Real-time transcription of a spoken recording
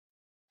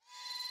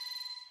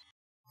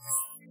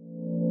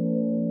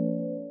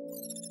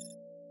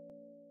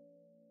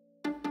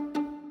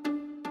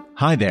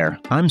Hi there,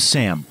 I'm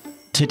Sam.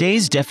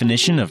 Today's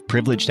definition of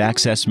privileged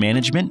access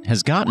management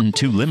has gotten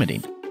too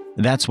limiting.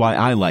 That's why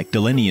I like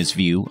Delinia's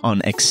view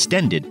on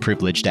extended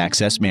privileged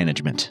access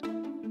management.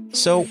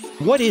 So,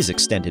 what is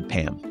Extended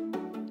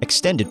PAM?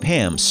 Extended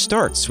PAM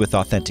starts with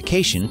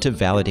authentication to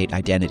validate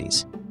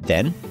identities.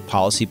 Then,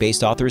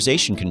 policy-based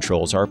authorization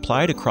controls are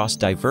applied across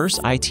diverse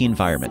IT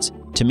environments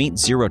to meet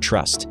zero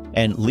trust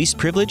and least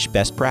privilege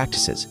best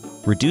practices,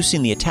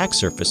 reducing the attack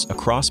surface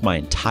across my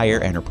entire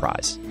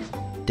enterprise.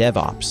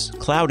 DevOps,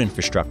 cloud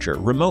infrastructure,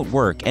 remote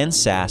work, and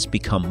SaaS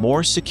become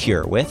more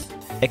secure with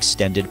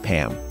Extended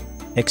PAM.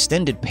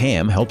 Extended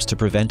PAM helps to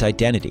prevent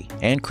identity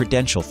and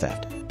credential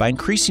theft by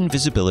increasing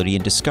visibility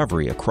and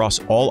discovery across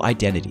all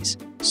identities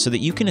so that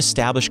you can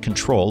establish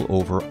control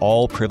over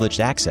all privileged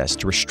access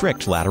to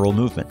restrict lateral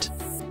movement.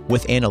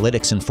 With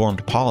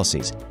analytics-informed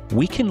policies,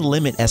 we can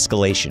limit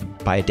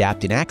escalation by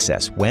adapting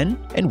access when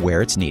and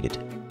where it's needed.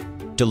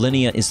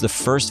 Delinea is the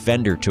first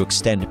vendor to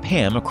extend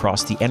PAM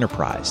across the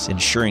enterprise,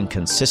 ensuring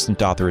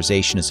consistent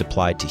authorization is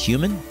applied to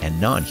human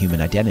and non-human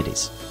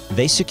identities.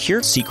 They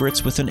secure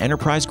secrets with an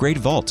enterprise-grade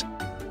vault,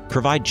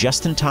 provide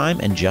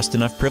just-in-time and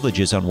just-enough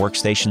privileges on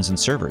workstations and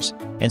servers,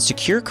 and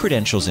secure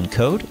credentials in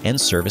code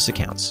and service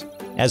accounts.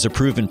 As a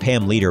proven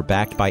PAM leader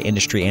backed by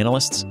industry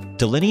analysts,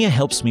 Delinea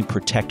helps me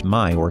protect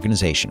my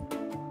organization.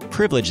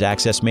 Privileged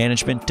access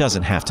management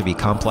doesn't have to be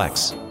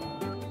complex.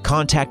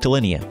 Contact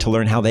Delinea to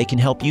learn how they can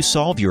help you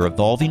solve your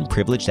evolving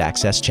privileged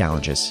access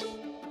challenges.